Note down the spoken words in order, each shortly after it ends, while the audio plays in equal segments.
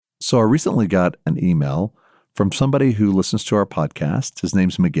So I recently got an email from somebody who listens to our podcast. His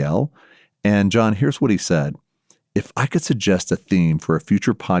name's Miguel. And John, here's what he said. If I could suggest a theme for a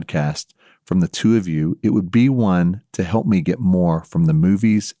future podcast from the two of you, it would be one to help me get more from the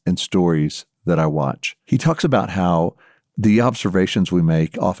movies and stories that I watch. He talks about how the observations we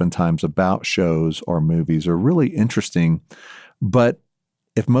make oftentimes about shows or movies are really interesting, but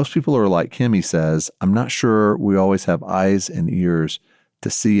if most people are like him, he says, I'm not sure we always have eyes and ears to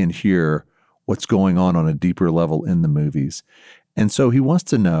see and hear what's going on a deeper level in the movies. And so he wants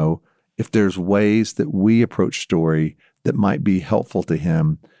to know if there's ways that we approach story that might be helpful to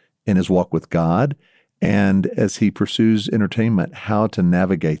him in his walk with God, and as he pursues entertainment, how to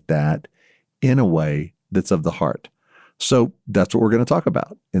navigate that in a way that's of the heart. So that's what we're going to talk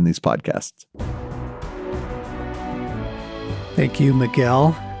about in these podcasts. Thank you,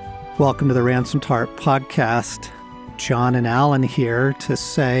 Miguel. Welcome to the Ransomed Heart podcast. John and Alan here to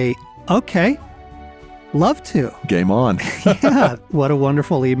say, okay, love to. Game on. Yeah, what a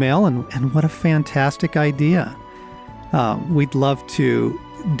wonderful email and what a fantastic idea. We'd love to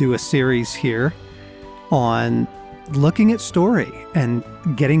do a series here on looking at story and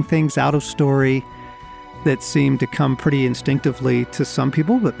getting things out of story that seem to come pretty instinctively to some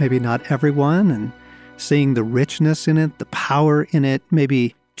people, but maybe not everyone, and seeing the richness in it, the power in it,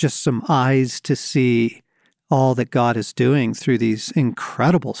 maybe just some eyes to see all that God is doing through these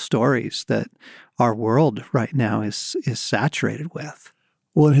incredible stories that our world right now is saturated with.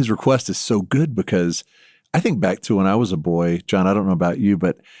 Well, and his request is so good because I think back to when I was a boy, John, I don't know about you,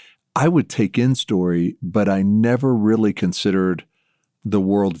 but I would take in story, but I never really considered the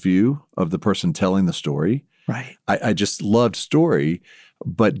worldview of the person telling the story. Right. I just loved story,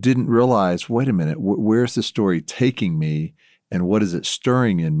 but didn't realize, wait a minute, where's the story taking me and what is it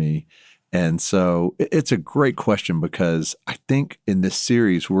stirring in me? And so it's a great question because I think in this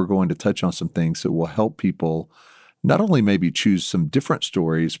series, we're going to touch on some things that will help people not only maybe choose some different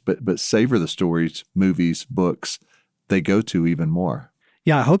stories, but savor the stories, movies, books they go to even more.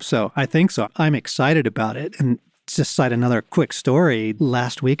 Yeah, I hope so. I think so. I'm excited about it. And just cite another quick story.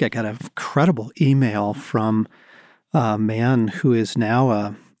 Last week, I got an incredible email from a man who is now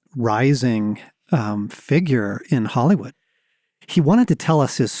a rising figure in Hollywood. He wanted to tell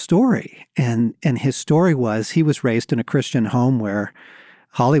us his story, and his story was he was raised in a Christian home where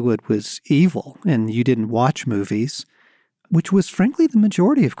Hollywood was evil and you didn't watch movies, which was frankly the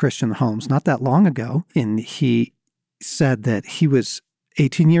majority of Christian homes not that long ago. And he said that he was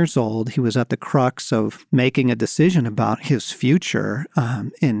 18 years old. He was at the crux of making a decision about his future,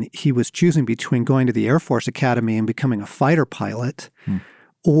 and he was choosing between going to the Air Force Academy and becoming a fighter pilot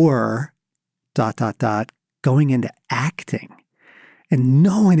or ... going into acting. And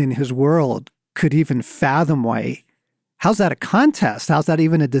no one in his world could even fathom why. How's that a contest? How's that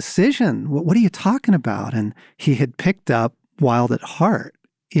even a decision? What are you talking about? And he had picked up Wild at Heart,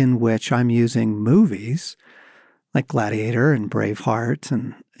 in which I'm using movies like Gladiator and Braveheart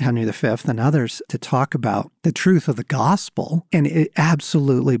and Henry V and others to talk about the truth of the gospel. And it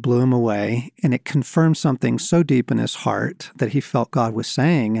absolutely blew him away. And it confirmed something so deep in his heart that he felt God was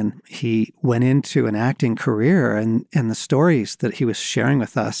saying. And he went into an acting career. And the stories that he was sharing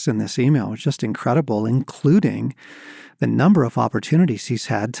with us in this email was just incredible, including the number of opportunities he's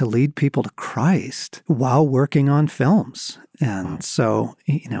had to lead people to Christ while working on films. And so,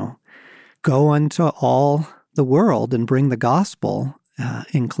 go unto all the world and bring the gospel,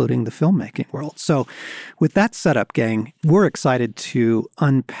 including the filmmaking world. So with that setup, gang, we're excited to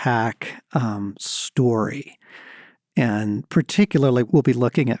unpack story. And particularly, we'll be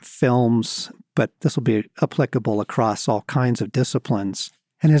looking at films, but this will be applicable across all kinds of disciplines.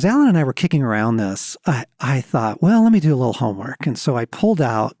 And as Alan and I were kicking around this, I thought, well, let me do a little homework. And so I pulled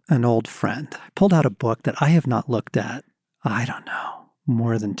out an old friend. I pulled out a book that I have not looked at, I don't know,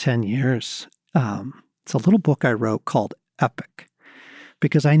 more than 10 years. It's a little book I wrote called Epic,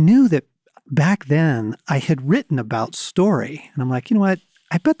 because I knew that back then I had written about story. And I'm like, you know what?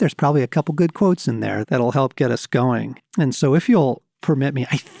 I bet there's probably a couple good quotes in there that'll help get us going. And so if you'll permit me,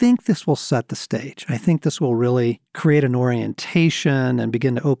 I think this will set the stage. I think this will really create an orientation and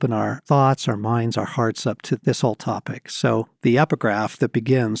begin to open our thoughts, our minds, our hearts up to this whole topic. So the epigraph that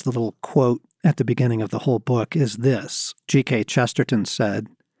begins, the little quote at the beginning of the whole book is this. G.K. Chesterton said,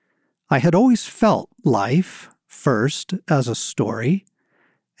 I had always felt life first as a story,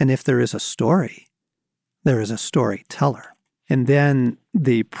 and if there is a story, there is a storyteller. And then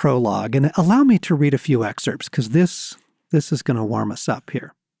the prologue, and allow me to read a few excerpts, because this is going to warm us up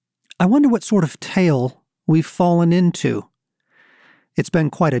here. I wonder what sort of tale we've fallen into. It's been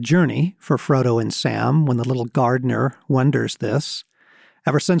quite a journey for Frodo and Sam when the little gardener wonders this,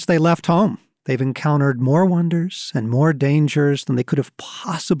 Ever since they left home, they've encountered more wonders and more dangers than they could have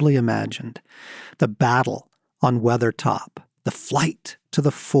possibly imagined. The battle on Weathertop, the flight to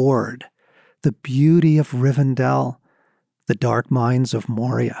the Ford, the beauty of Rivendell, the dark mines of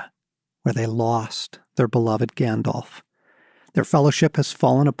Moria, where they lost their beloved Gandalf. Their fellowship has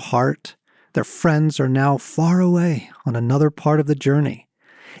fallen apart. Their friends are now far away on another part of the journey.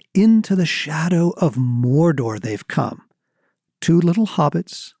 Into the shadow of Mordor they've come. 2 little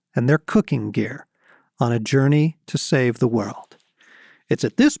hobbits and their cooking gear on a journey to save the world. It's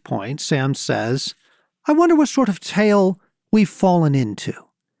at this point Sam says, "I wonder what sort of tale we've fallen into."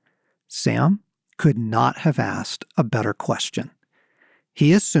 Sam could not have asked a better question.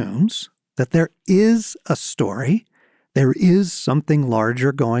 He assumes that there is a story, there is something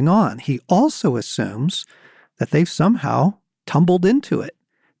larger going on. He also assumes that they've somehow tumbled into it,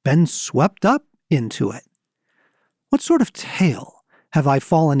 been swept up into it. What sort of tale have I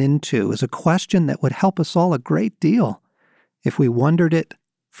fallen into is a question that would help us all a great deal if we wondered it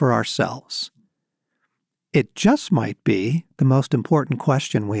for ourselves. It just might be the most important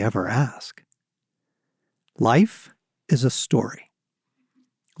question we ever ask. Life is a story.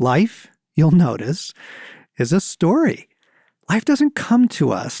 Life, you'll notice, is a story. Life doesn't come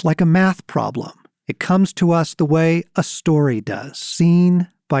to us like a math problem. It comes to us the way a story does, scene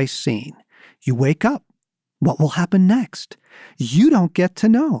by scene. You wake up. What will happen next? You don't get to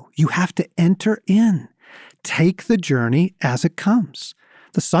know. You have to enter in. Take the journey as it comes.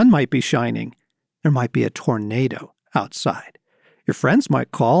 The sun might be shining. There might be a tornado outside. Your friends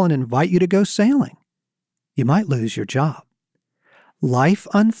might call and invite you to go sailing. You might lose your job. Life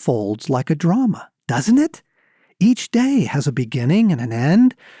unfolds like a drama, doesn't it? Each day has a beginning and an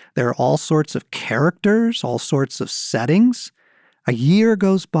end. There are all sorts of characters, all sorts of settings. A year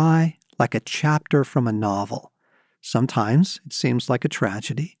goes by like a chapter from a novel. Sometimes it seems like a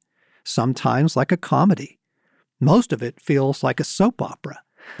tragedy, sometimes like a comedy. Most of it feels like a soap opera.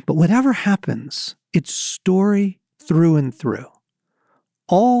 But whatever happens, it's story through and through.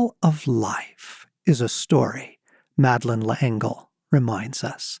 All of life is a story, Madeleine L'Engle reminds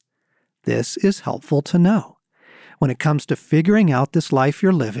us. This is helpful to know. When it comes to figuring out this life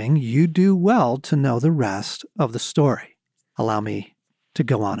you're living, you do well to know the rest of the story. Allow me to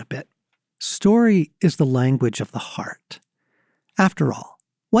go on a bit. Story is the language of the heart. After all,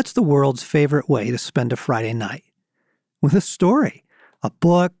 what's the world's favorite way to spend a Friday night? With a story. A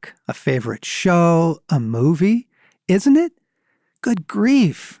book, a favorite show, a movie, isn't it? Good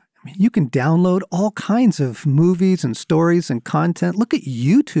grief. You can download all kinds of movies and stories and content. Look at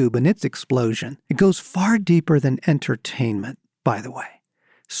YouTube and its explosion. It goes far deeper than entertainment, by the way.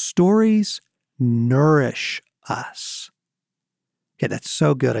 Stories nourish us. Okay, that's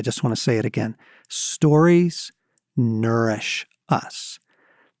so good. I just want to say it again. Stories nourish us.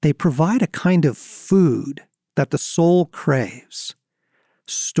 They provide a kind of food that the soul craves.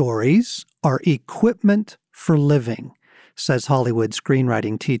 Stories are equipment for living, says Hollywood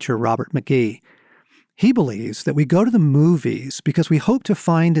screenwriting teacher Robert McGee. He believes that we go to the movies because we hope to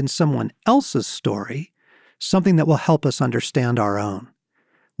find in someone else's story something that will help us understand our own.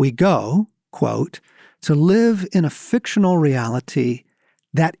 We go, quote, to live in a fictional reality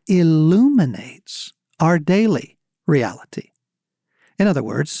that illuminates our daily reality. In other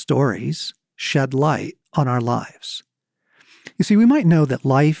words, stories shed light on our lives. You see, we might know that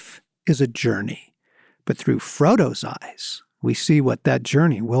life is a journey, but through Frodo's eyes, we see what that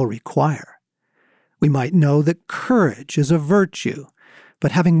journey will require. We might know that courage is a virtue,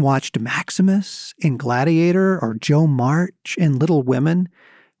 but having watched Maximus in Gladiator or Joe March in Little Women,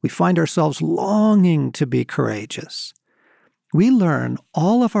 we find ourselves longing to be courageous. We learn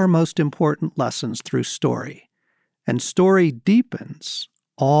all of our most important lessons through story, and story deepens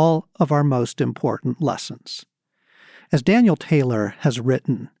all of our most important lessons. As Daniel Taylor has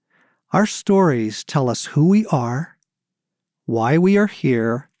written, our stories tell us who we are, why we are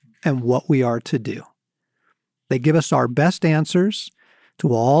here, and what we are to do. They give us our best answers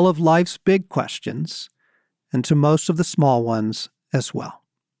to all of life's big questions and to most of the small ones as well.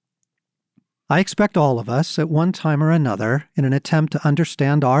 I expect all of us, at one time or another, in an attempt to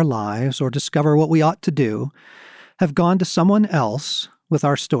understand our lives or discover what we ought to do, have gone to someone else with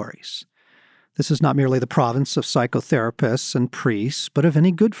our stories. This is not merely the province of psychotherapists and priests, but of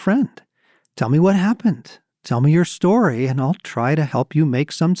any good friend. Tell me what happened. Tell me your story, and I'll try to help you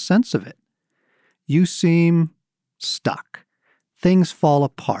make some sense of it. You seem stuck. Things fall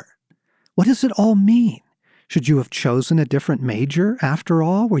apart. What does it all mean? Should you have chosen a different major after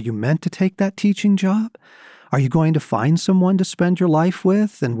all? Were you meant to take that teaching job? Are you going to find someone to spend your life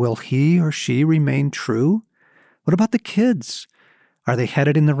with, and will he or she remain true? What about the kids? Are they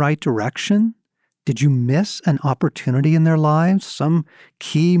headed in the right direction? Did you miss an opportunity in their lives, some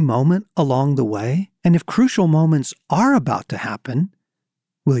key moment along the way? And if crucial moments are about to happen,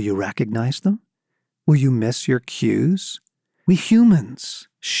 will you recognize them? Will you miss your cues? We humans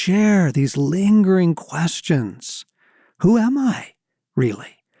share these lingering questions. Who am I,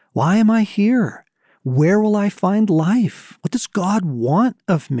 really? Why am I here? Where will I find life? What does God want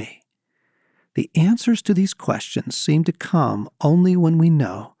of me? The answers to these questions seem to come only when we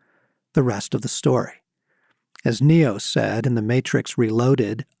know the rest of the story. As Neo said in The Matrix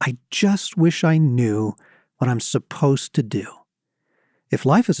Reloaded, I just wish I knew what I'm supposed to do. If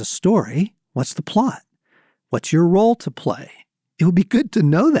life is a story, what's the plot? What's your role to play? It would be good to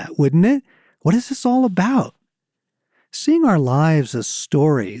know that, wouldn't it? What is this all about? Seeing our lives as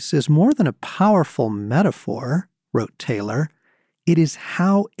stories is more than a powerful metaphor, wrote Taylor. It is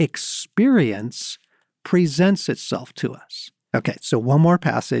how experience presents itself to us. Okay, so one more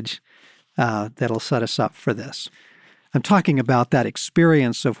passage that'll set us up for this. I'm talking about that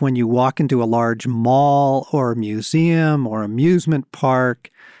experience of when you walk into a large mall or a museum or amusement park,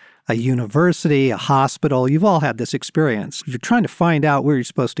 a university, a hospital. You've all had this experience. You're trying to find out where you're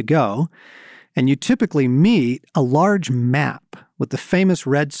supposed to go, and you typically meet a large map with the famous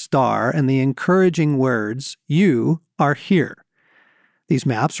red star and the encouraging words, "You are here." These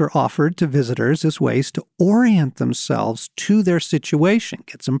maps are offered to visitors as ways to orient themselves to their situation,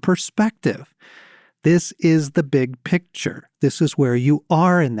 get some perspective. This is the big picture. This is where you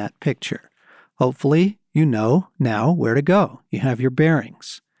are in that picture. Hopefully, you know now where to go. You have your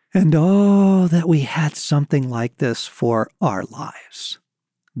bearings. And oh, that we had something like this for our lives.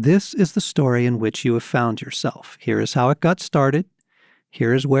 This is the story in which you have found yourself. Here is how it got started.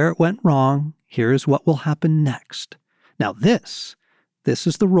 Here is where it went wrong. Here is what will happen next. Now this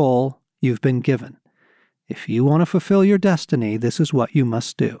is the role you've been given. If you want to fulfill your destiny, this is what you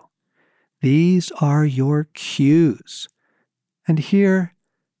must do. These are your cues. And here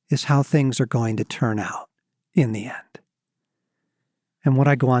is how things are going to turn out in the end. And what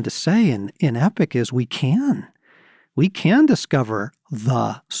I go on to say in Epic is we can discover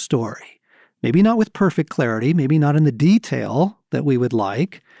the story. Maybe not with perfect clarity, maybe not in the detail that we would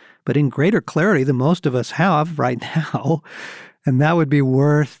like, but in greater clarity than most of us have right now. And that would be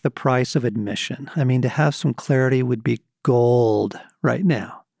worth the price of admission. I mean, to have some clarity would be gold right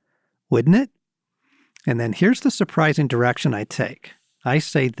now, wouldn't it? And then here's the surprising direction I take. I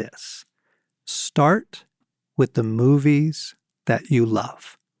say this: start with the movies that you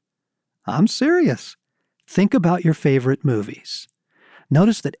love. I'm serious. Think about your favorite movies.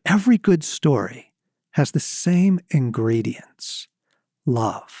 Notice that every good story has the same ingredients: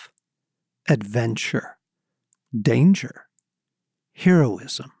 love, adventure, danger,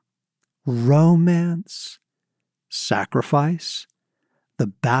 heroism, romance, sacrifice, the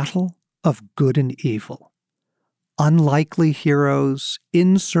battle of good and evil, unlikely heroes,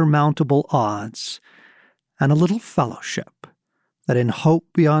 insurmountable odds, and a little fellowship that in hope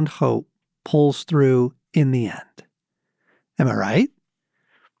beyond hope pulls through in the end. Am I right?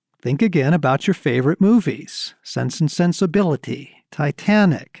 Think again about your favorite movies: Sense and Sensibility,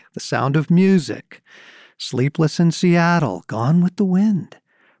 Titanic, The Sound of Music, Sleepless in Seattle, Gone with the Wind,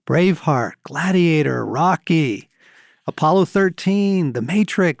 Braveheart, Gladiator, Rocky, Apollo 13, The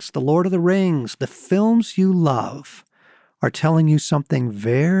Matrix, The Lord of the Rings. The films you love are telling you something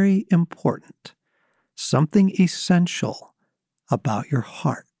very important, something essential about your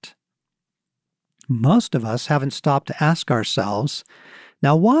heart. Most of us haven't stopped to ask ourselves,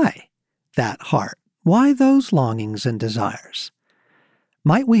 now why that heart? Why those longings and desires?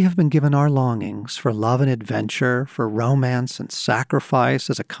 Might we have been given our longings for love and adventure, for romance and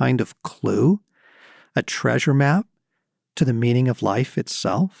sacrifice as a kind of clue, a treasure map to the meaning of life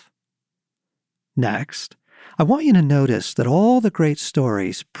itself? Next, I want you to notice that all the great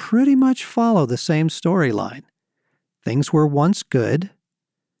stories pretty much follow the same storyline. Things were once good,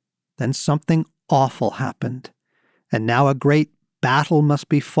 then something awful happened, and now a great battle must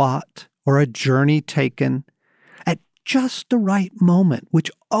be fought or a journey taken. At just the right moment, which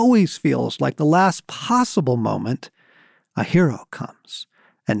always feels like the last possible moment, a hero comes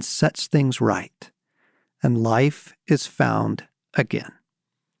and sets things right, and life is found again.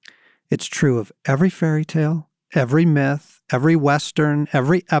 It's true of every fairy tale, every myth, every Western,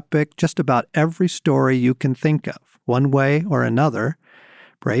 every epic, just about every story you can think of, one way or another.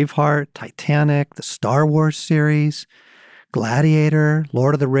 Braveheart, Titanic, the Star Wars series, Gladiator,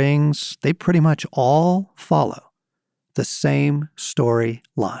 Lord of the Rings, they pretty much all follow the same story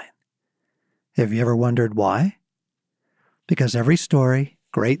line. Have you ever wondered why? Because every story,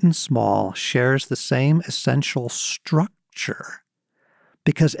 great and small, shares the same essential structure.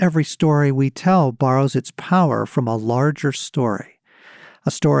 because every story we tell borrows its power from a larger story,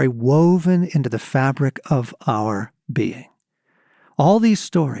 a story woven into the fabric of our being. All these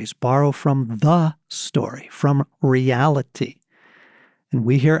stories borrow from the story, from reality. And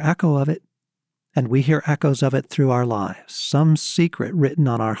we hear echo of it, and we hear echoes of it through our lives, some secret written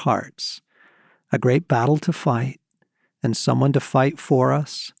on our hearts, a great battle to fight, and someone to fight for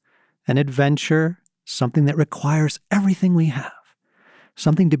us, an adventure, something that requires everything we have,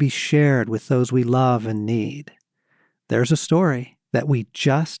 something to be shared with those we love and need. There's a story that we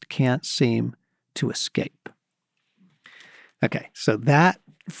just can't seem to escape. Okay, so that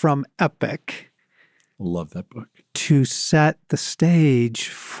from Epic. Love that book. To set the stage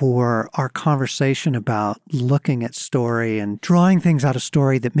for our conversation about looking at story and drawing things out of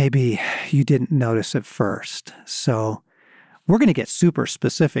story that maybe you didn't notice at first. So we're going to get super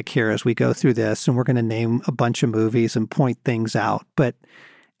specific here as we go through this, and we're going to name a bunch of movies and point things out. But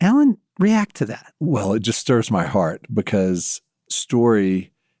Alan, react to that. Well, it just stirs my heart because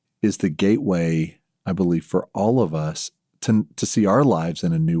story is the gateway, I believe, for all of us to see our lives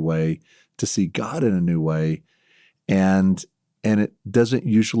in a new way, to see God in a new way. And it doesn't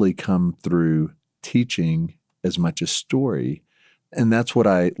usually come through teaching as much as story. And that's what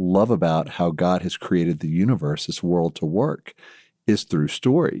I love about how God has created the universe, this world to work, is through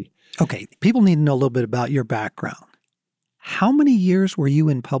story. Okay, people need to know a little bit about your background. How many years were you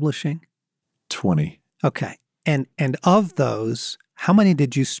in publishing? 20. Okay. And of those, how many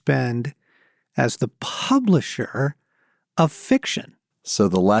did you spend as the publisher of fiction? So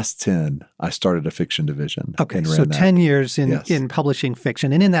the last 10, I started a fiction division. Okay, so 10 years Yes. in publishing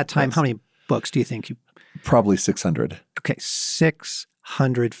fiction. And in that time, Yes. how many books do you think you... Probably 600. Okay,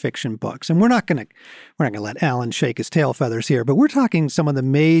 600 fiction books. And we're not going to let Alan shake his tail feathers here, but we're talking some of the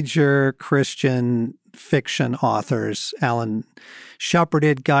major Christian fiction authors Alan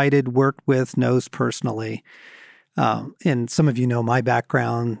shepherded, guided, worked with, knows personally. And some of you know my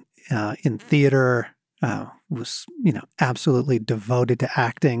background in theater. Was, absolutely devoted to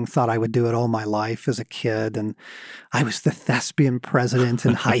acting, thought I would do it all my life as a kid. And I was the thespian president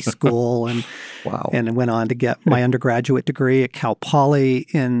in high school and Wow. and went on to get my undergraduate degree at Cal Poly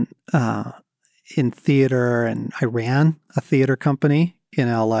in theater. And I ran a theater company in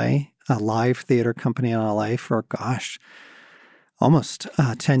LA, a live theater company in LA for, almost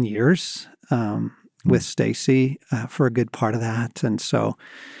 10 years with Stacy for a good part of that. And so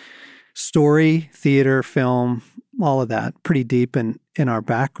story, theater, film, all of that, pretty deep in our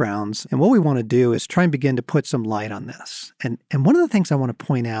backgrounds. And what we want to do is try and begin to put some light on this. And one of the things I want to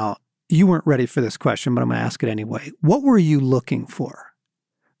point out, you weren't ready for this question, but I'm going to ask it anyway. What were you looking for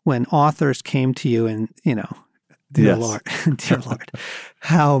when authors came to you and, dear Lord,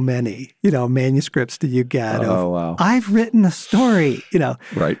 how many, manuscripts do you get? Wow. I've written a story,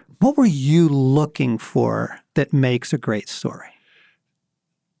 Right. What were you looking for that makes a great story?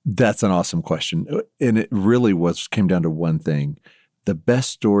 That's an awesome question. And it really came down to one thing. The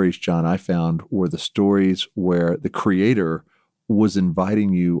best stories, John, I found were the stories where the creator was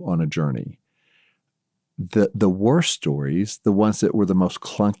inviting you on a journey. The worst stories, the ones that were the most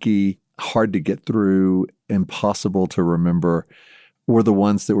clunky, hard to get through, impossible to remember, were the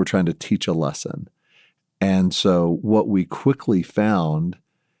ones that were trying to teach a lesson. And so what we quickly found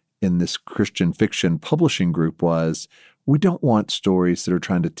in this Christian fiction publishing group was, we don't want stories that are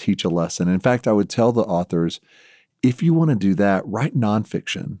trying to teach a lesson. In fact, I would tell the authors, if you want to do that, write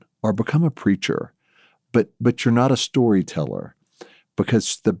nonfiction or become a preacher, but you're not a storyteller,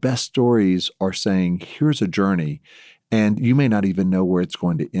 because the best stories are saying, here's a journey, and you may not even know where it's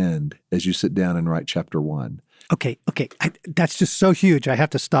going to end as you sit down and write chapter 1. Okay. That's just so huge. I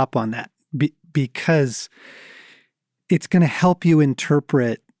have to stop on that because it's going to help you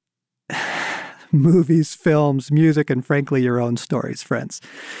interpret movies, films, music, and frankly, your own stories, friends.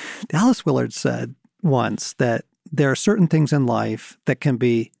 Dallas Willard said once that there are certain things in life that can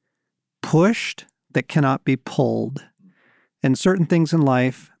be pushed, that cannot be pulled, and certain things in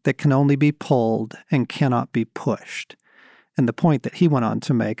life that can only be pulled and cannot be pushed. And the point that he went on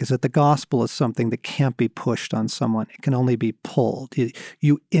to make is that the gospel is something that can't be pushed on someone. It can only be pulled.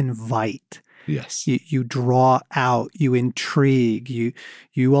 You invite. Yes. You draw out, you intrigue,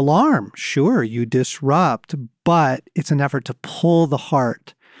 you alarm. Sure, you disrupt, but it's an effort to pull the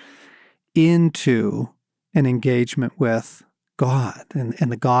heart into an engagement with God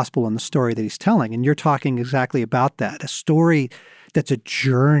and the gospel and the story that he's telling. And you're talking exactly about that. A story that's a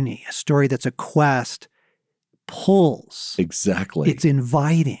journey, a story that's a quest, pulls. Exactly. It's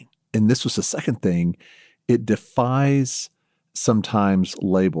inviting. And this was the second thing. It defies sometimes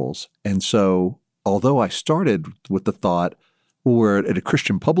labels. And so, although I started with the thought, Well, we're at a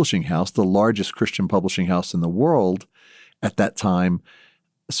Christian publishing house, the largest Christian publishing house in the world at that time.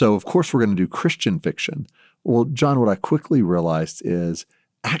 So, of course, we're going to do Christian fiction. Well, John, what I quickly realized is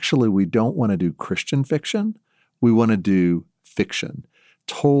actually we don't want to do Christian fiction. We want to do fiction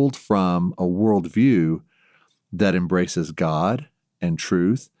told from a worldview that embraces God and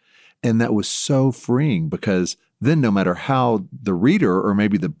truth. And that was so freeing because then no matter how the reader or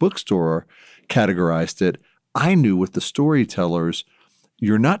maybe the bookstore categorized it, I knew with the storytellers,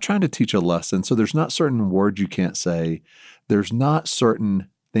 you're not trying to teach a lesson. So there's not certain words you can't say. There's not certain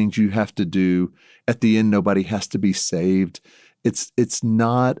things you have to do. At the end, nobody has to be saved. It's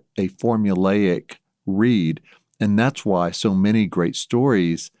not a formulaic read. And that's why so many great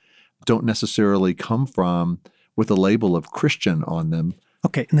stories don't necessarily come from with a label of Christian on them.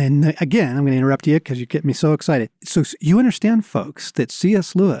 Okay, and then again, I'm going to interrupt you because you get me so excited. So you understand, folks, that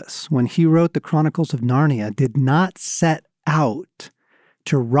C.S. Lewis, when he wrote the Chronicles of Narnia, did not set out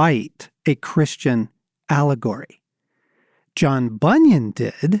to write a Christian allegory. John Bunyan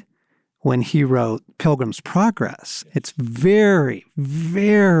did when he wrote Pilgrim's Progress. It's very,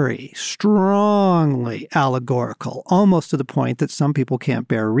 very strongly allegorical, almost to the point that some people can't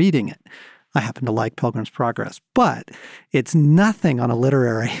bear reading it. I happen to like Pilgrim's Progress, but it's nothing on a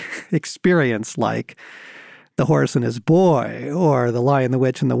literary experience like The Horse and His Boy or The Lion, the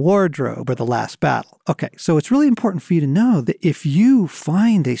Witch, and the Wardrobe or The Last Battle. Okay, so it's really important for you to know that if you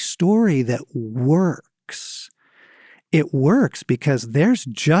find a story that works, it works because there's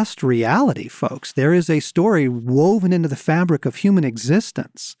just reality, folks. There is a story woven into the fabric of human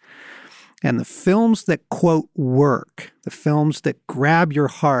existence. And the films that, quote, work, the films that grab your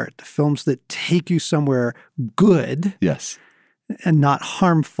heart, the films that take you somewhere good Yes. and not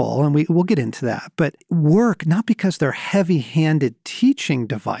harmful, and we'll get into that, but work not because they're heavy-handed teaching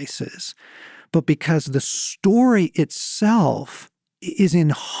devices, but because the story itself is in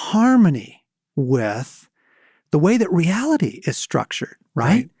harmony with the way that reality is structured,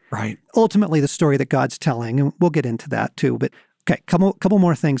 right? Right. Ultimately, the story that God's telling, and we'll get into that too, but okay, couple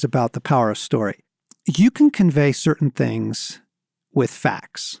more things about the power of story. You can convey certain things with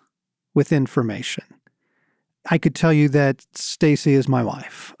facts, with information. I could tell you that Stacy is my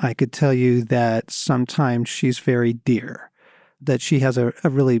wife. I could tell you that sometimes she's very dear, that she has a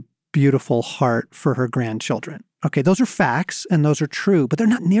really beautiful heart for her grandchildren. Okay, those are facts and those are true, but they're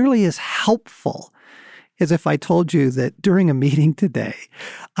not nearly as helpful as if I told you that during a meeting today,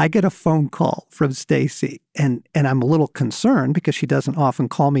 I get a phone call from Stacy, and I'm a little concerned because she doesn't often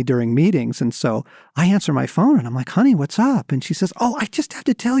call me during meetings. And so I answer my phone and I'm like, honey, what's up? And she says, oh, I just have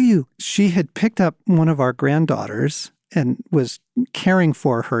to tell you, she had picked up one of our granddaughters and was caring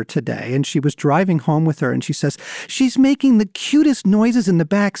for her today. And she was driving home with her and she says, she's making the cutest noises in the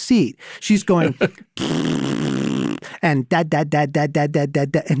back seat. She's going, and da, da, da, da, da, da, da,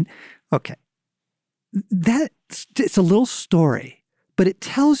 da. And okay. It's a little story, but it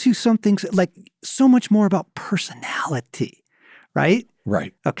tells you something like so much more about personality, right?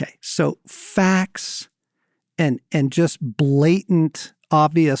 Right. Okay, so facts and just blatant,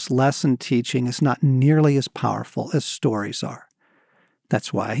 obvious lesson teaching is not nearly as powerful as stories are.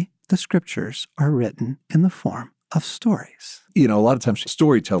 That's why the scriptures are written in the form of stories. You know, a lot of times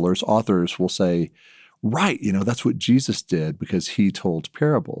storytellers, authors will say, right, that's what Jesus did because he told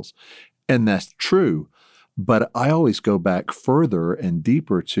parables. And that's true. But I always go back further and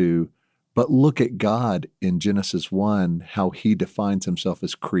deeper but look at God in Genesis 1, how he defines himself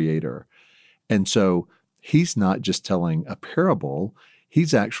as creator. And so he's not just telling a parable,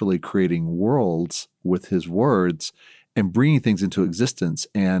 he's actually creating worlds with his words and bringing things into existence.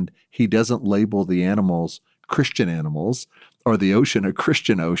 And he doesn't label the animals Christian animals or the ocean a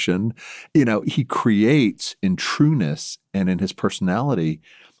Christian ocean. He creates in trueness and in his personality.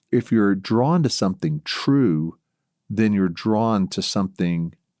 If you're drawn to something true, then you're drawn to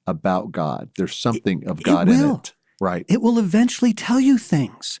something about God. There's something of God in it. Right. It will eventually tell you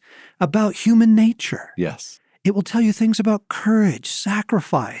things about human nature. Yes. It will tell you things about courage,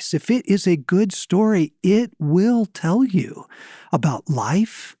 sacrifice. If it is a good story, it will tell you about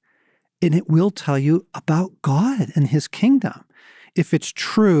life, and it will tell you about God and his kingdom, if it's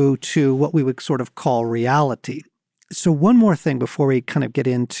true to what we would sort of call reality. So one more thing before we kind of get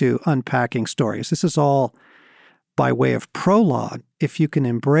into unpacking stories. This is all by way of prologue. If you can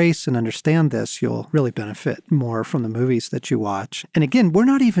embrace and understand this, you'll really benefit more from the movies that you watch. And again, we're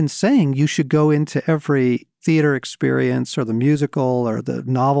not even saying you should go into every theater experience or the musical or the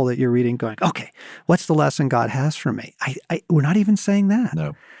novel that you're reading going, okay, what's the lesson God has for me? We're not even saying that.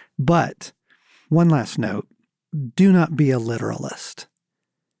 No. But one last note, do not be a literalist.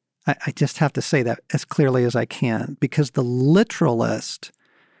 I just have to say that as clearly as I can, because the literalist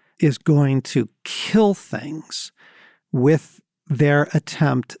is going to kill things with their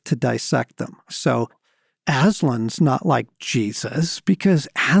attempt to dissect them. So Aslan's not like Jesus because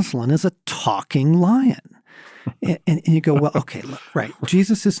Aslan is a talking lion. And you go, well, okay, look, right.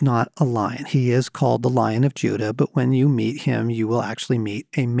 Jesus is not a lion. He is called the Lion of Judah, but when you meet him, you will actually meet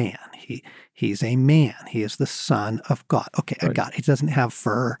a man. He's a man. He is the Son of God. Okay, right. I got it. He doesn't have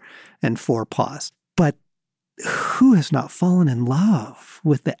fur and four paws. But who has not fallen in love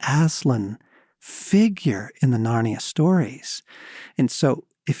with the Aslan figure in the Narnia stories? And so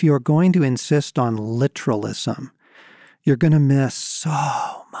if you're going to insist on literalism, you're going to miss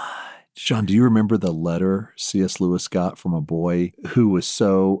so much. John, do you remember the letter C.S. Lewis got from a boy who was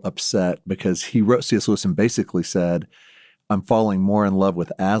so upset because he wrote C.S. Lewis and basically said, I'm falling more in love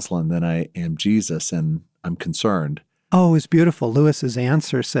with Aslan than I am Jesus, and I'm concerned. Oh, it's beautiful. Lewis's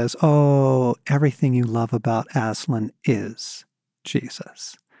answer says, oh, everything you love about Aslan is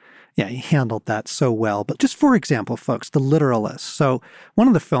Jesus. Yeah, he handled that so well. But just for example, folks, The Literalist. So one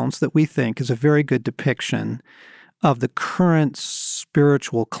of the films that we think is a very good depiction of the current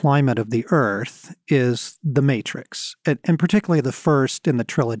spiritual climate of the earth is The Matrix, and particularly the first in the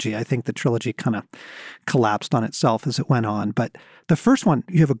trilogy. I think the trilogy kind of collapsed on itself as it went on. But the first one,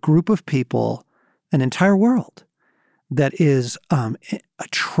 you have a group of people, an entire world, that is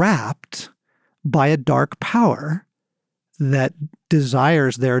trapped by a dark power that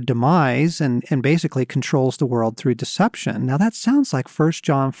desires their demise and basically controls the world through deception. Now that sounds like 1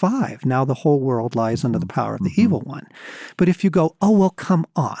 John 5. Now the whole world lies under the power of the evil one. But if you go, oh, well, come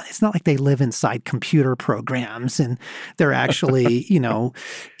on. It's not like they live inside computer programs and they're actually,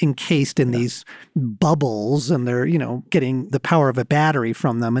 encased in these bubbles and they're, getting the power of a battery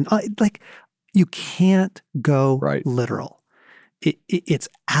from them. And you can't go literal. It's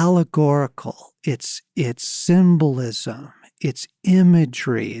allegorical. It's symbolism. It's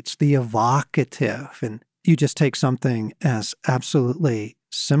imagery. It's the evocative. And you just take something as absolutely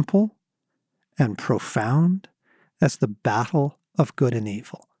simple and profound as the battle of good and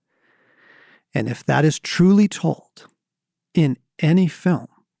evil. And if that is truly told in any film,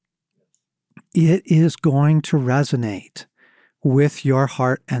 it is going to resonate with your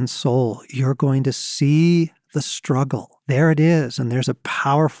heart and soul. You're going to see the struggle. There it is. And there's a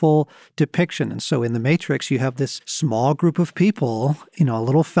powerful depiction. And so in The Matrix, you have this small group of people, a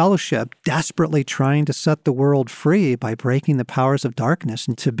little fellowship, desperately trying to set the world free by breaking the powers of darkness.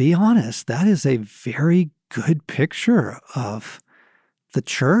 And to be honest, that is a very good picture of the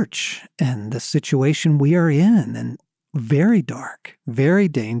church and the situation we are in. And very dark, very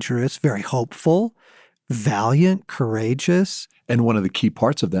dangerous, very hopeful, valiant, courageous. And one of the key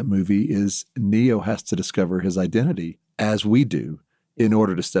parts of that movie is Neo has to discover his identity, as we do, in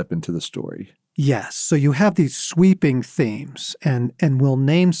order to step into the story. Yes. So you have these sweeping themes, and we'll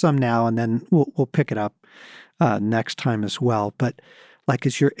name some now, and then we'll pick it up next time as well. But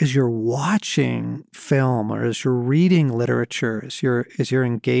as you're watching film, or as you're reading literature, as you're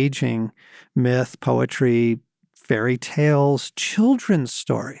engaging myth, poetry, fairy tales, children's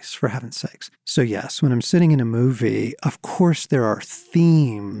stories, for heaven's sakes. So yes, when I'm sitting in a movie, of course there are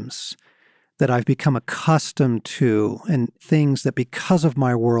themes that I've become accustomed to and things that because of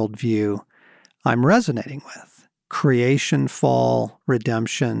my worldview, I'm resonating with. Creation, fall,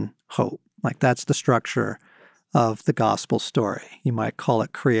 redemption, hope. That's the structure of the gospel story. You might call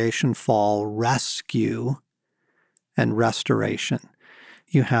it creation, fall, rescue, and restoration.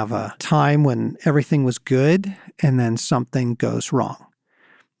 You have a time when everything was good and then something goes wrong.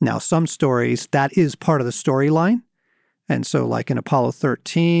 Now, some stories, that is part of the storyline. And so like in Apollo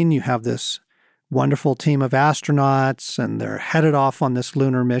 13, you have this wonderful team of astronauts and they're headed off on this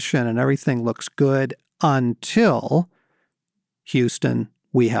lunar mission and everything looks good until Houston,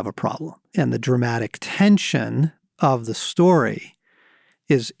 we have a problem. And the dramatic tension of the story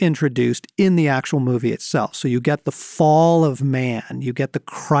is introduced in the actual movie itself. So you get the fall of man, you get the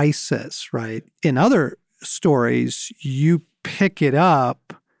crisis, right? In other stories, you pick it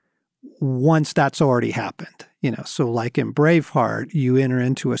up once that's already happened. So like in Braveheart, you enter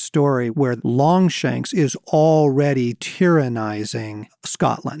into a story where Longshanks is already tyrannizing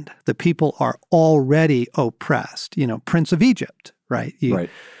Scotland. The people are already oppressed. Prince of Egypt, right? You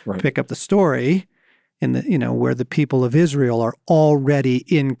pick up the story in the, where the people of Israel are already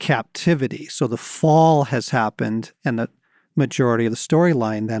in captivity. So the fall has happened, and the majority of the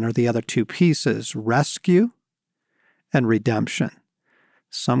storyline then are the other two pieces, rescue and redemption.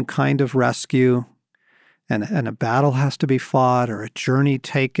 Some kind of rescue and a battle has to be fought, or a journey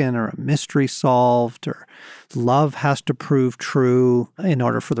taken, or a mystery solved, or love has to prove true in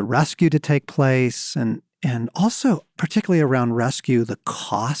order for the rescue to take place. And also, particularly around rescue, the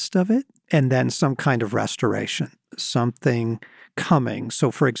cost of it, and then some kind of restoration, something coming.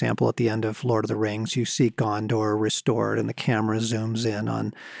 So, for example, at the end of Lord of the Rings, you see Gondor restored and the camera zooms in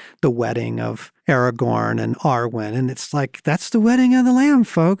on the wedding of Aragorn and Arwen. And it's like, that's the wedding of the Lamb,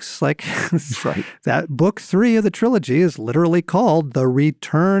 folks. Like, Right. that book 3 of the trilogy is literally called The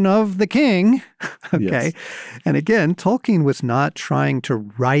Return of the King. Okay. Yes. And again, Tolkien was not trying to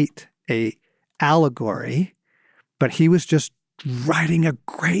write a allegory, but he was just writing a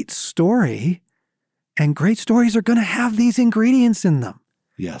great story. And great stories are going to have these ingredients in them.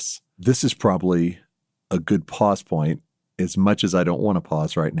 Yes. This is probably a good pause point, as much as I don't want to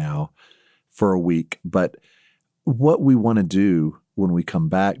pause right now for a week. But what we want to do when we come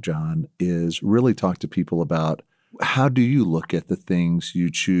back, John, is really talk to people about how do you look at the things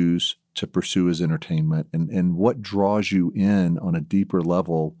you choose to pursue as entertainment, and what draws you in on a deeper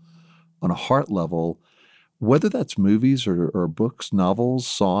level, on a heart level, whether that's movies or books, novels,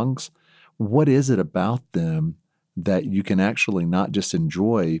 songs. What is it about them that you can actually not just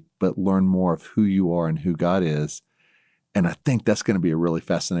enjoy, but learn more of who you are and who God is? And I think that's going to be a really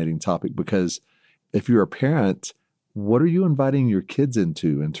fascinating topic, because if you're a parent, what are you inviting your kids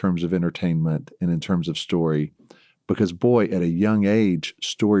into in terms of entertainment and in terms of story? Because boy, at a young age,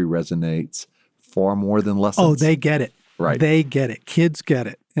 story resonates far more than lessons. Oh, they get it. Right. They get it. Kids get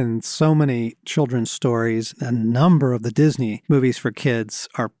it. And so many children's stories, a number of the Disney movies for kids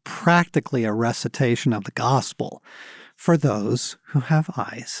are practically a recitation of the gospel for those who have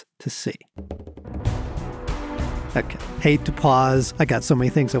eyes to see. Okay, hate to pause. I got so many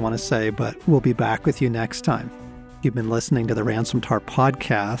things I want to say, but we'll be back with you next time. You've been listening to the Ransomed Heart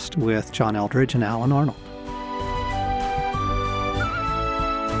podcast with John Eldredge and Alan Arnold.